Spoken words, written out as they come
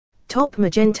Top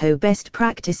Magento best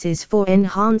practices for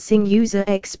enhancing user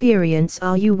experience.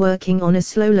 Are you working on a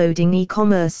slow-loading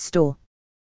e-commerce store?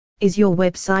 Is your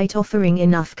website offering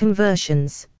enough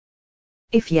conversions?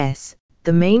 If yes,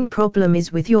 the main problem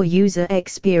is with your user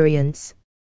experience.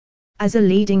 As a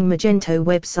leading Magento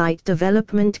website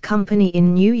development company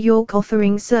in New York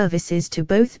offering services to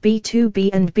both B2B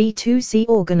and B2C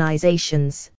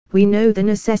organizations, we know the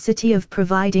necessity of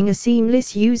providing a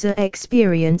seamless user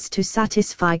experience to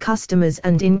satisfy customers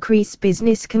and increase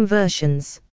business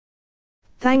conversions.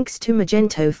 Thanks to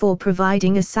Magento for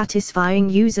providing a satisfying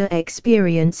user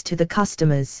experience to the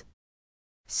customers.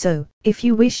 So, if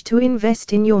you wish to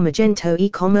invest in your Magento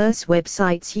e-commerce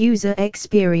website's user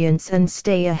experience and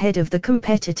stay ahead of the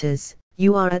competitors,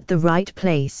 you are at the right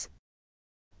place.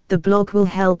 The blog will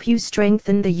help you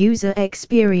strengthen the user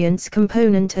experience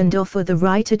component and offer the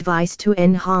right advice to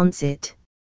enhance it.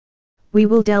 We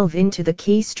will delve into the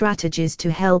key strategies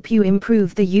to help you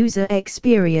improve the user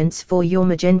experience for your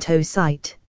Magento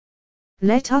site.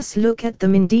 Let us look at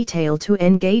them in detail to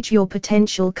engage your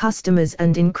potential customers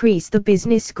and increase the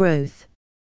business growth.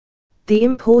 The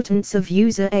importance of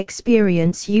user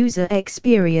experience. User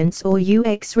experience or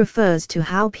UX refers to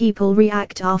how people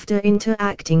react after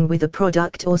interacting with a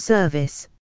product or service.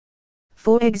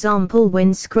 For example,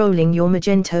 when scrolling your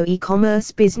Magento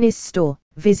e-commerce business store,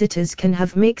 visitors can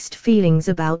have mixed feelings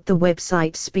about the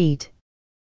website speed.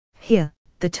 Here,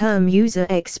 the term user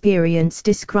experience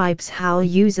describes how a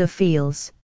user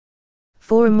feels.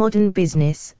 For a modern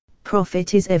business,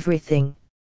 profit is everything.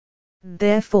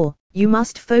 Therefore, you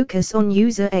must focus on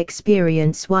user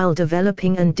experience while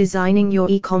developing and designing your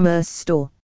e-commerce store.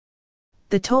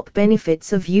 The top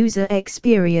benefits of user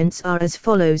experience are as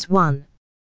follows. 1.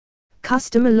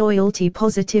 Customer loyalty.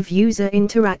 Positive user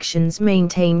interactions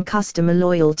maintain customer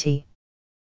loyalty.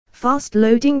 Fast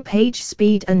loading page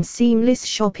speed and seamless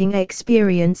shopping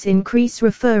experience increase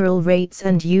referral rates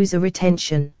and user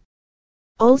retention.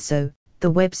 Also,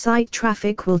 the website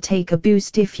traffic will take a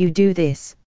boost if you do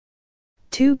this.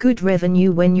 2. Good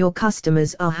revenue. When your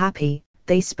customers are happy,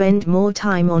 they spend more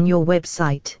time on your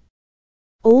website.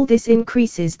 All this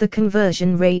increases the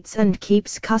conversion rates and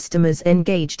keeps customers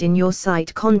engaged in your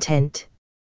site content.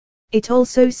 It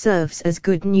also serves as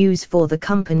good news for the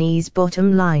company's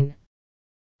bottom line.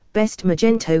 Best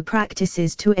Magento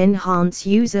practices to enhance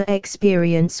user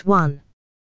experience. 1.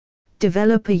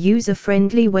 Develop a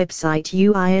user-friendly website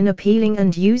UI. An appealing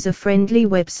and user-friendly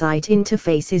website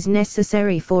interface is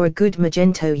necessary for a good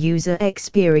Magento user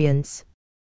experience.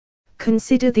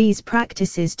 Consider these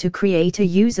practices to create a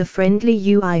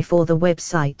user-friendly UI for the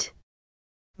website.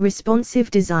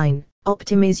 Responsive design.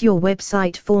 Optimize your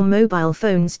website for mobile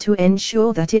phones to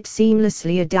ensure that it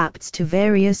seamlessly adapts to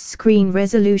various screen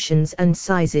resolutions and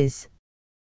sizes.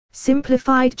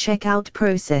 Simplified checkout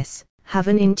process. Have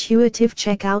an intuitive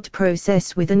checkout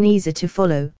process with an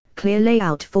easy-to-follow, clear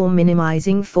layout for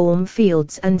minimizing form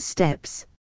fields and steps.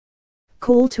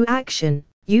 Call to action.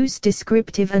 Use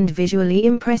descriptive and visually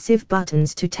impressive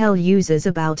buttons to tell users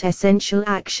about essential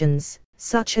actions,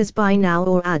 such as buy now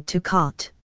or add to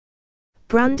cart.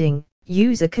 Branding.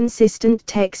 Use a consistent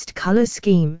text color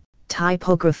scheme,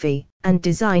 typography, and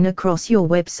design across your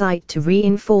website to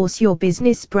reinforce your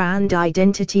business brand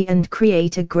identity and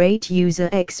create a great user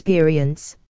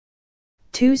experience.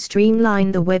 2.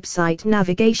 Streamline the website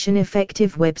navigation.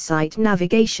 Effective website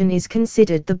navigation is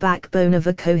considered the backbone of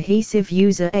a cohesive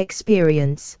user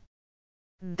experience.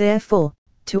 Therefore,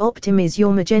 to optimize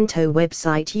your Magento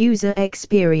website user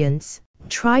experience,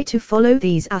 try to follow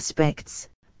these aspects.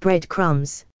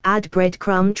 Breadcrumbs. Add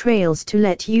breadcrumb trails to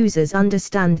let users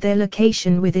understand their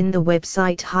location within the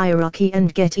website hierarchy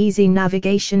and get easy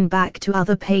navigation back to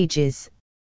other pages.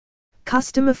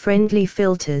 Customer-friendly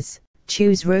filters.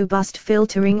 Choose robust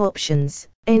filtering options,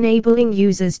 enabling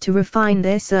users to refine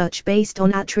their search based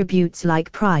on attributes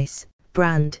like price,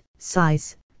 brand,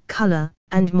 size, color,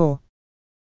 and more.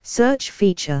 Search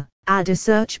feature. Add a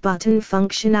search button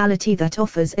functionality that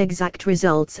offers exact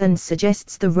results and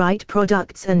suggests the right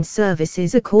products and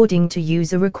services according to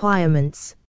user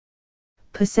requirements.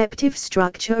 Perceptive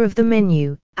structure of the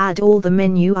menu. Add all the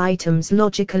menu items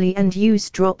logically and use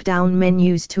drop-down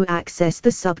menus to access the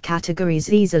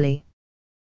subcategories easily.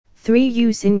 3.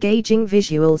 Use engaging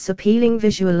visuals. Appealing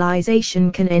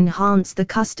visualization can enhance the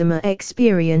customer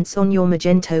experience on your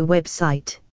Magento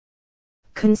website.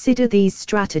 Consider these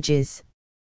strategies.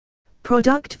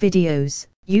 Product videos.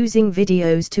 Using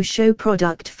videos to show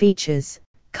product features,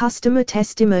 customer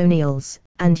testimonials,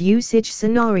 and usage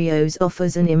scenarios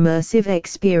offers an immersive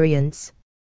experience.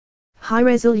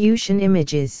 High-resolution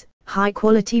images.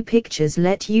 High-quality pictures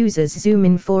let users zoom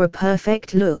in for a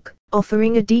perfect look,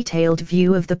 offering a detailed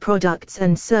view of the products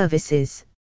and services.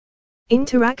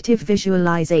 Interactive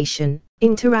visualization.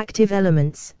 Interactive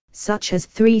elements, such as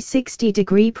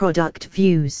 360-degree product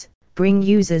views, bring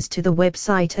users to the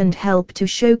website and help to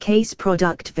showcase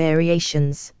product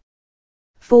variations.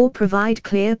 4. Provide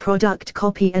clear product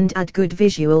copy and add good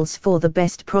visuals for the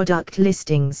best product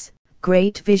listings.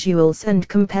 Great visuals and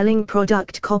compelling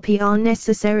product copy are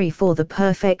necessary for the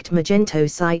perfect Magento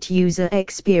site user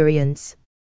experience.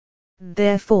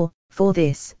 Therefore, for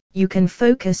this, you can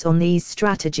focus on these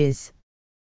strategies.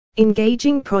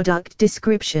 Engaging product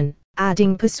description.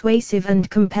 Adding persuasive and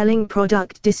compelling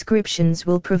product descriptions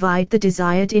will provide the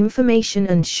desired information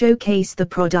and showcase the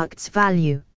product's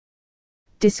value.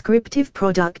 Descriptive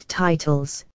product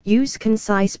titles. Use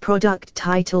concise product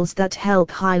titles that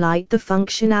help highlight the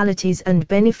functionalities and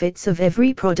benefits of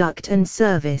every product and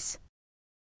service.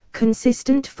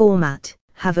 Consistent format.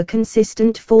 Have a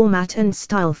consistent format and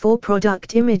style for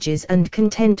product images and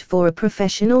content for a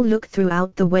professional look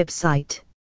throughout the website.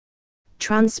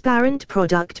 Transparent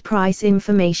product price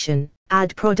information.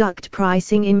 Add product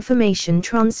pricing information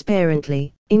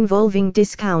transparently, involving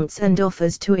discounts and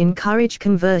offers to encourage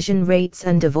conversion rates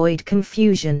and avoid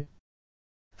confusion.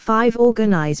 5.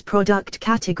 Organize product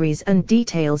categories and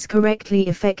details correctly.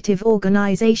 Effective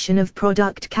organization of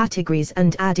product categories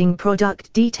and adding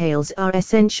product details are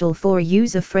essential for a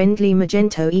user-friendly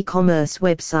Magento e-commerce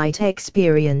website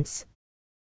experience.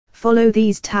 Follow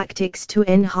these tactics to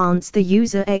enhance the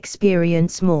user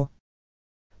experience more.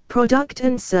 Product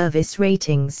and service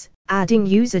ratings. Adding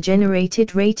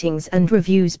user-generated ratings and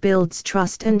reviews builds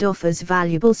trust and offers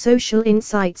valuable social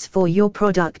insights for your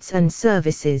products and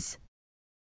services.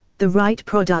 The right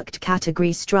product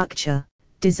category structure.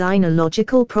 Design a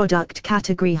logical product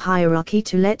category hierarchy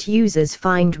to let users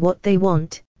find what they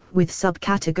want, with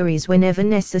subcategories whenever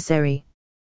necessary.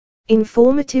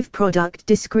 Informative product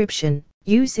description.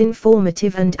 Use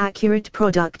informative and accurate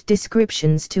product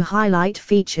descriptions to highlight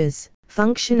features,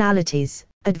 functionalities,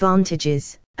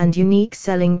 advantages, and unique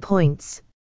selling points.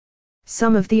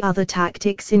 Some of the other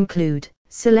tactics include: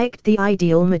 select the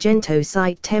ideal Magento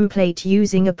site template.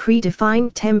 Using a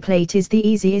predefined template is the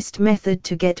easiest method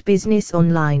to get business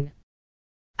online.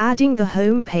 Adding the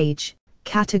home page,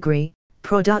 category,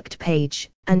 product page,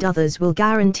 and others will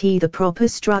guarantee the proper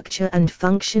structure and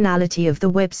functionality of the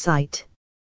website.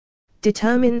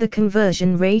 Determine the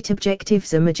conversion rate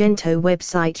objectives. A Magento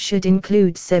website should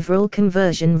include several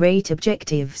conversion rate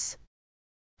objectives.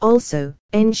 Also,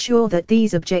 ensure that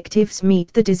these objectives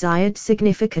meet the desired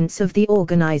significance of the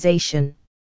organization.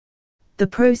 The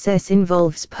process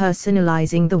involves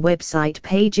personalizing the website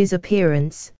page's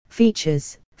appearance,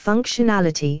 features,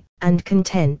 functionality, and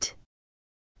content.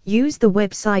 Use the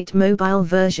website mobile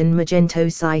version.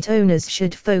 Magento site owners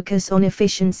should focus on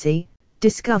efficiency,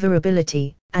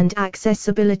 discoverability, and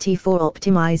accessibility for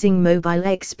optimizing mobile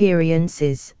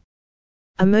experiences.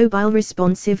 A mobile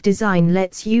responsive design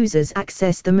lets users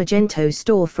access the Magento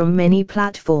store from many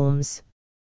platforms.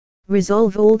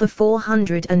 Resolve all the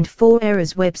 404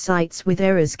 errors. Websites with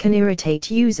errors can irritate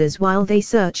users while they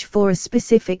search for a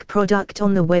specific product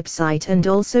on the website and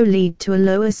also lead to a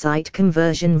lower site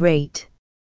conversion rate.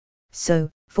 So,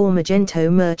 for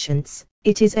Magento merchants,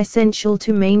 it is essential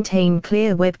to maintain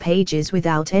clear web pages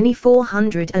without any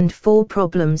 404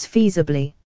 problems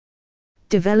feasibly.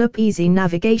 Develop easy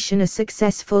navigation. A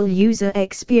successful user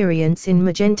experience in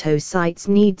Magento sites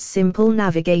needs simple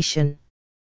navigation.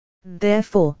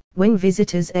 Therefore, when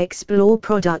visitors explore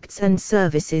products and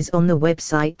services on the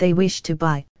website they wish to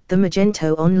buy, the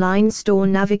Magento online store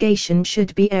navigation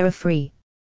should be error-free.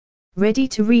 Ready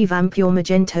to revamp your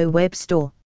Magento web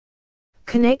store?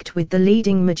 Connect with the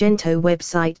leading Magento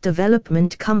website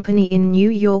development company in New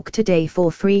York today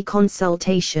for free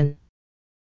consultation.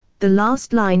 The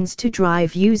last lines to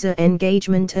drive user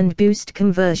engagement and boost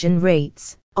conversion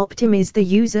rates. Optimize the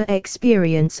user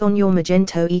experience on your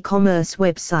Magento e-commerce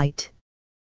website.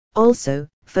 Also,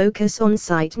 focus on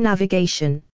site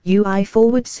navigation,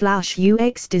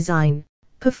 UI/UX design,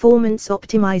 performance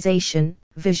optimization,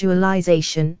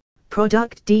 visualization,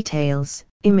 product details,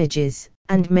 images,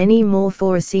 and many more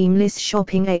for a seamless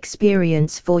shopping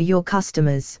experience for your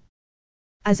customers.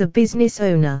 As a business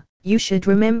owner, you should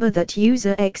remember that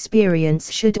user experience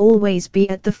should always be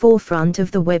at the forefront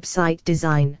of the website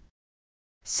design.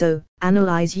 So,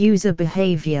 analyze user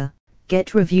behavior,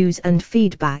 get reviews and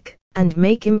feedback, and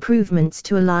make improvements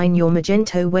to align your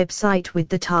Magento website with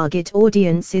the target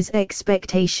audience's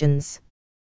expectations.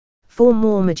 For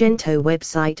more Magento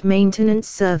website maintenance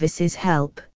services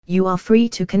help, you are free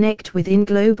to connect with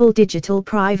Global Digital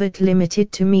Private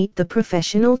Limited to meet the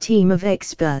professional team of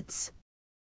experts.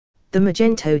 the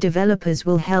Magento developers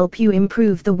will help you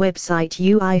improve the website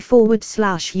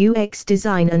UI/UX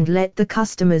design and let the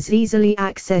customers easily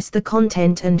access the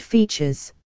content and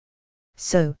features.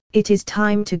 So, it is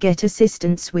time to get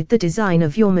assistance with the design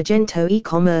of your Magento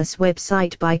e-commerce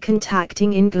website by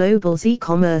contacting InGlobal's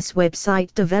e-commerce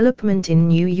website development in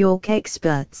New York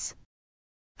experts.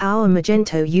 Our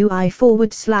Magento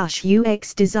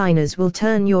UI/UX designers will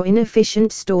turn your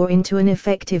inefficient store into an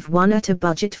effective one at a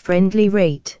budget-friendly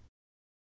rate.